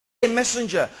a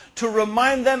messenger to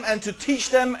remind them and to teach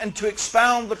them and to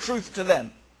expound the truth to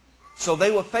them. So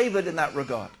they were favored in that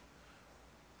regard.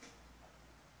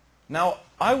 Now,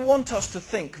 I want us to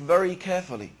think very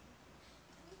carefully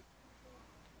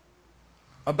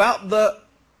about the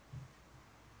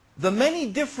many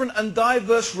different and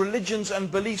diverse religions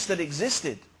and beliefs that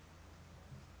existed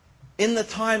in the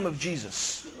time of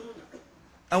Jesus.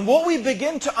 And what we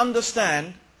begin to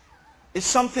understand is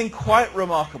something quite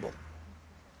remarkable.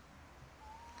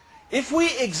 If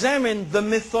we examine the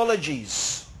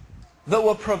mythologies that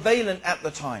were prevalent at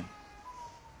the time,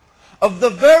 of the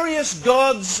various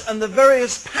gods and the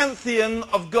various pantheon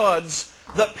of gods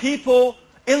that people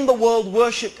in the world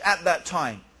worshipped at that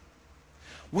time,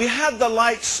 we had the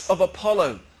likes of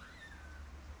Apollo,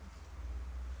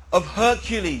 of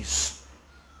Hercules,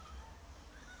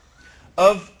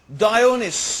 of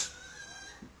Dionysus,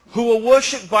 who were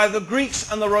worshipped by the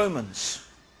Greeks and the Romans.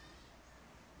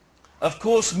 Of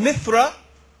course, Mithra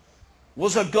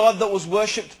was a god that was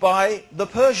worshipped by the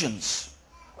Persians.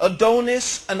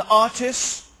 Adonis and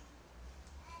Artis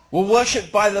were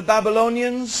worshipped by the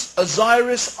Babylonians.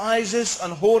 Osiris, Isis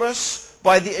and Horus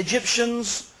by the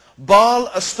Egyptians. Baal,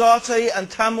 Astarte and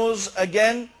Tammuz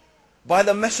again by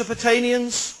the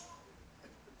Mesopotamians.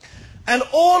 And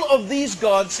all of these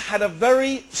gods had a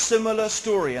very similar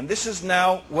story. And this is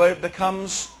now where it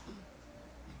becomes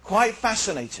quite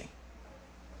fascinating.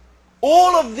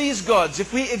 All of these gods,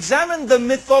 if we examine the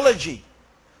mythology,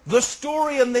 the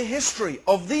story and the history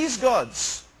of these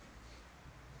gods,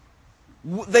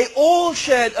 they all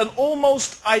shared an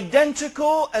almost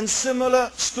identical and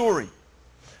similar story.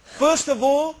 First of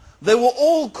all, they were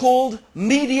all called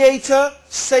mediator,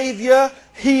 savior,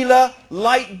 healer,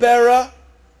 light bearer,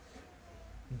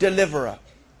 deliverer.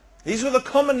 These were the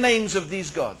common names of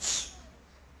these gods.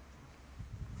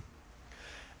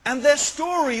 And their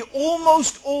story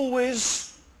almost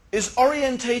always is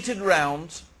orientated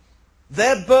around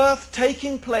their birth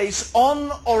taking place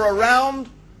on or around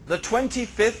the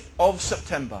 25th of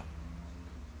September,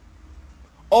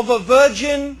 of a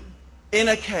virgin in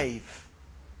a cave.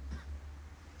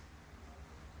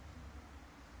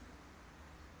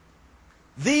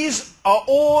 These are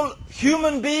all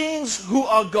human beings who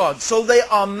are gods, so they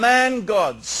are man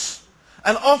gods.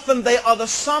 And often they are the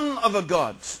son of a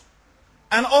god.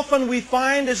 And often we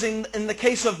find, as in the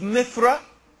case of Mithra,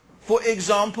 for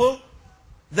example,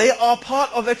 they are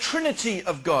part of a trinity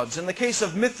of gods. In the case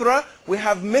of Mithra, we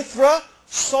have Mithra,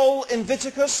 Sol,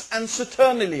 Invictus, and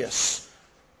Saturnalius.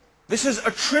 This is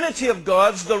a trinity of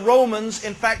gods the Romans,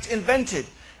 in fact, invented.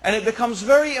 And it becomes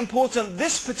very important,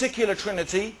 this particular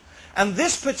trinity, and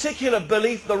this particular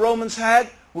belief the Romans had,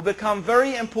 will become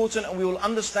very important, and we will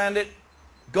understand it,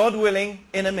 God willing,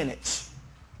 in a minute.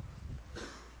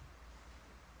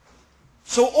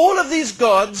 So all of these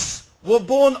gods were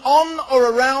born on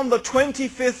or around the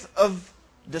 25th of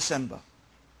December.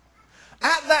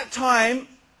 At that time,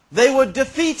 they were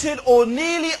defeated or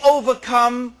nearly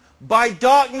overcome by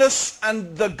darkness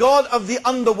and the god of the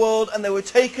underworld, and they were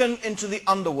taken into the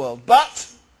underworld. But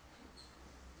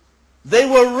they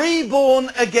were reborn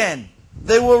again.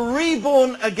 They were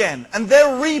reborn again. And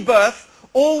their rebirth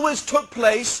always took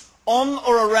place on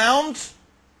or around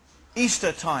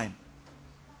Easter time.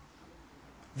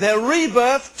 Their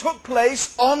rebirth took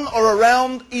place on or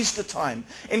around Easter time.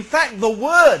 In fact, the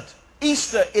word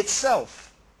Easter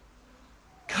itself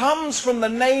comes from the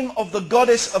name of the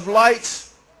goddess of light,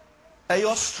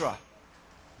 Eostra,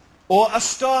 or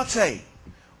Astarte,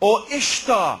 or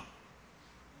Ishtar.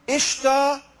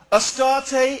 Ishtar,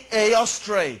 Astarte,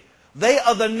 Eostre. They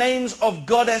are the names of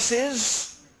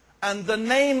goddesses, and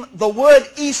the word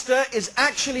Easter is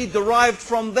actually derived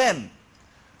from them.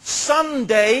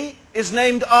 Sunday is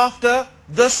named after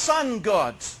the sun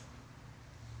god.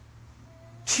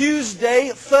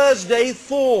 Tuesday, Thursday,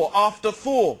 Thor, after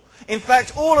Thor. In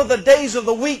fact, all of the days of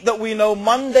the week that we know,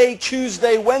 Monday,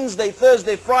 Tuesday, Wednesday,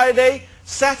 Thursday, Friday,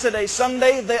 Saturday,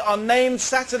 Sunday, they are named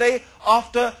Saturday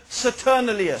after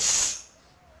Saturnalius.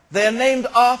 They are named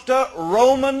after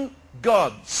Roman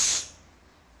gods.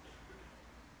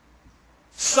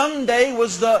 Sunday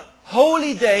was the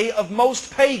holy day of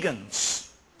most pagans.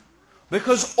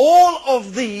 Because all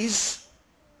of these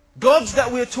gods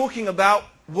that we're talking about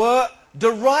were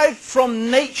derived from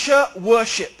nature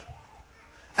worship.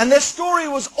 And their story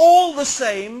was all the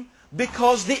same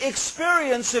because the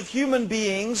experience of human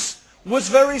beings was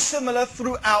very similar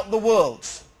throughout the world.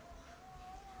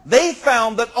 They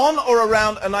found that on or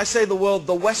around, and I say the world,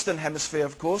 the Western Hemisphere,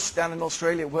 of course, down in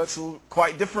Australia it works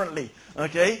quite differently,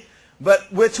 okay?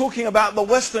 But we're talking about the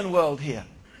Western world here.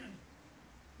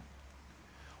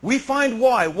 we find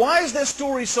why. Why is their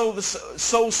story so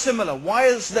similar? Why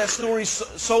is their story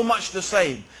so much the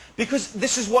same? Because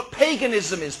this is what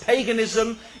paganism is.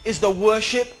 Paganism is the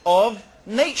worship of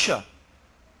nature.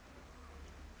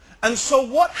 And so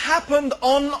what happened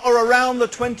on or around the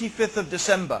 25th of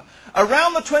December?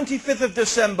 Around the 25th of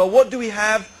December, what do we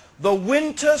have? The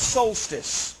winter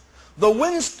solstice. The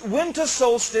winter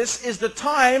solstice is the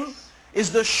time,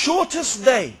 is the shortest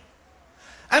day.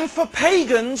 And for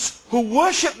pagans who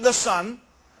worship the sun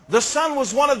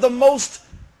was one of the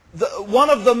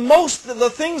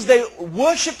things they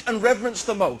worshipped and reverenced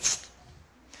the most.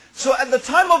 So at the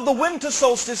time of the winter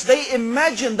solstice, they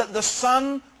imagined that the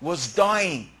sun was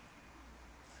dying.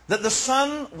 That the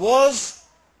sun was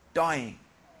dying.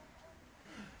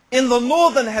 In the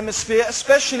northern hemisphere,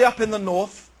 especially up in the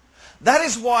north, that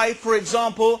is why, for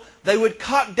example, they would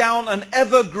cut down an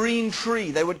evergreen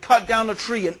tree. They would cut down a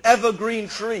tree, an evergreen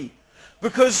tree.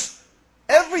 Because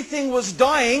everything was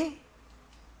dying.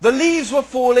 The leaves were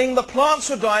falling, the plants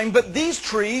were dying, but these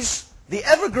trees, the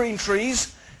evergreen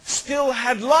trees, still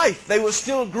had life. They were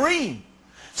still green.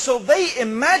 So they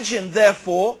imagined,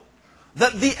 therefore,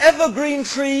 that the evergreen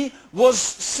tree was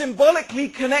symbolically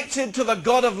connected to the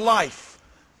God of life.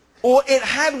 Or it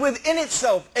had within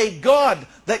itself a God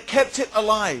that kept it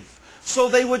alive. So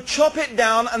they would chop it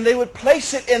down and they would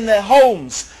place it in their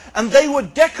homes. And they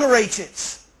would decorate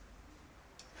it.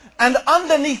 And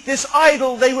underneath this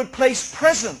idol they would place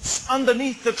presents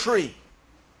underneath the tree.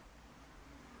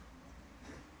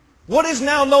 What is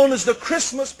now known as the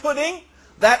Christmas pudding,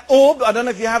 that orb, I don't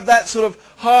know if you have that sort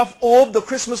of half orb, the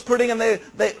Christmas pudding, and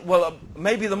well,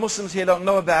 maybe the Muslims here don't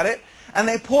know about it, and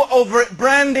they pour over it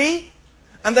brandy,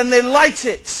 and then they light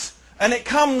it, and it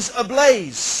comes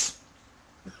ablaze.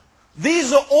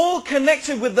 These are all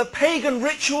connected with the pagan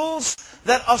rituals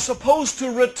that are supposed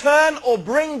to return or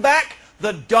bring back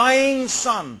the dying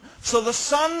sun. So the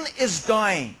sun is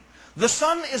dying. The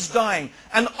sun is dying.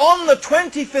 And on the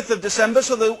 25th of December,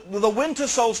 so the winter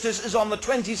solstice is on the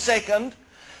 22nd,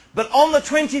 but on the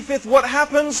 25th, what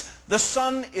happens? The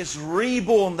sun is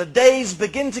reborn. The days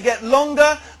begin to get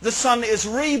longer. The sun is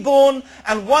reborn.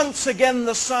 And once again,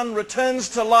 the sun returns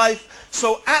to life.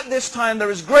 So at this time,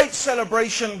 there is great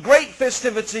celebration, great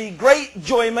festivity, great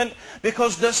enjoyment,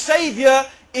 because the Savior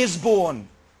is born.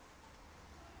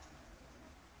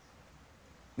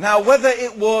 Now, whether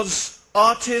it was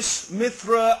Artis,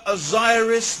 Mithra,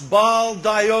 Osiris, Baal,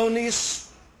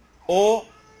 Dionysus, or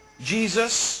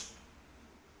Jesus,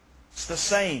 it's the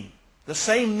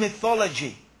same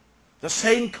mythology, the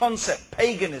same concept,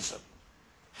 paganism.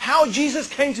 How Jesus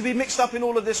came to be mixed up in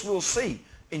all of this, we'll see,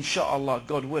 inshallah,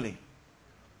 God willing.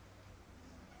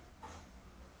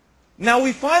 Now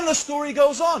we find the story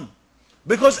goes on,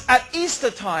 because at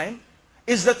Easter time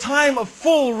is the time of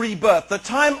full rebirth, the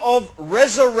time of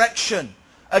resurrection.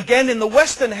 Again, in the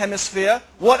Western Hemisphere,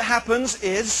 what happens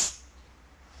is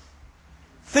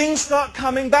things start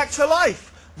coming back to life.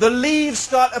 The leaves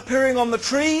start appearing on the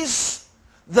trees.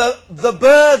 The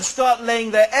birds start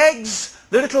laying their eggs.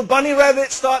 The little bunny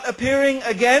rabbits start appearing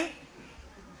again.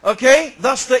 Okay?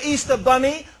 Thus the Easter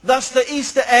bunny, thus the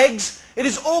Easter eggs. It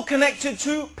is all connected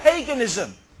to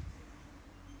paganism.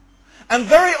 And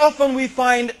very often we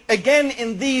find, again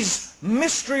in these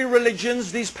mystery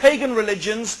religions, these pagan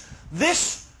religions,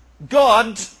 this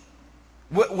God,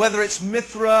 whether it's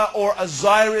Mithra or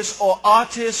Osiris or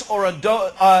Artis or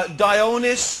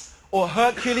Dionysus or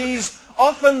Hercules,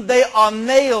 often they are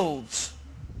nailed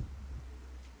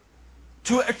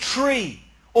to a tree,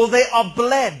 or they are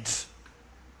bled.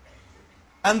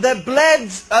 And their blood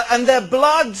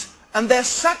and their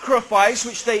sacrifice,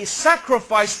 which they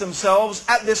sacrifice themselves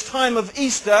at this time of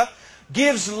Easter,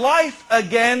 gives life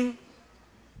again.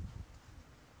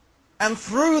 And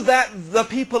through that, the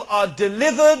people are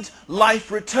delivered, life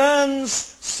returns,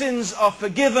 sins are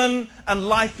forgiven, and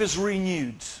life is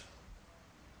renewed.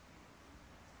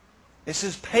 This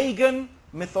is pagan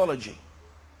mythology.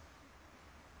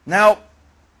 Now,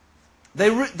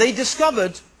 they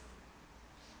discovered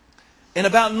in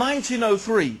about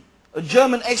 1903,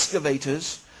 German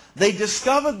excavators, they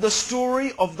discovered the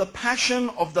story of the passion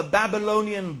of the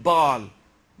Babylonian Baal.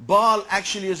 Baal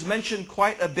actually is mentioned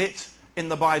quite a bit in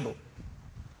the Bible.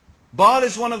 Baal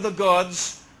is one of the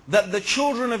gods that the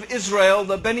children of Israel,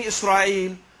 the Beni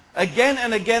Israel, again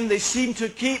and again they seem to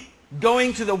keep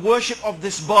going to the worship of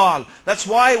this Baal. That's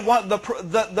why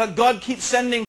the God keeps sending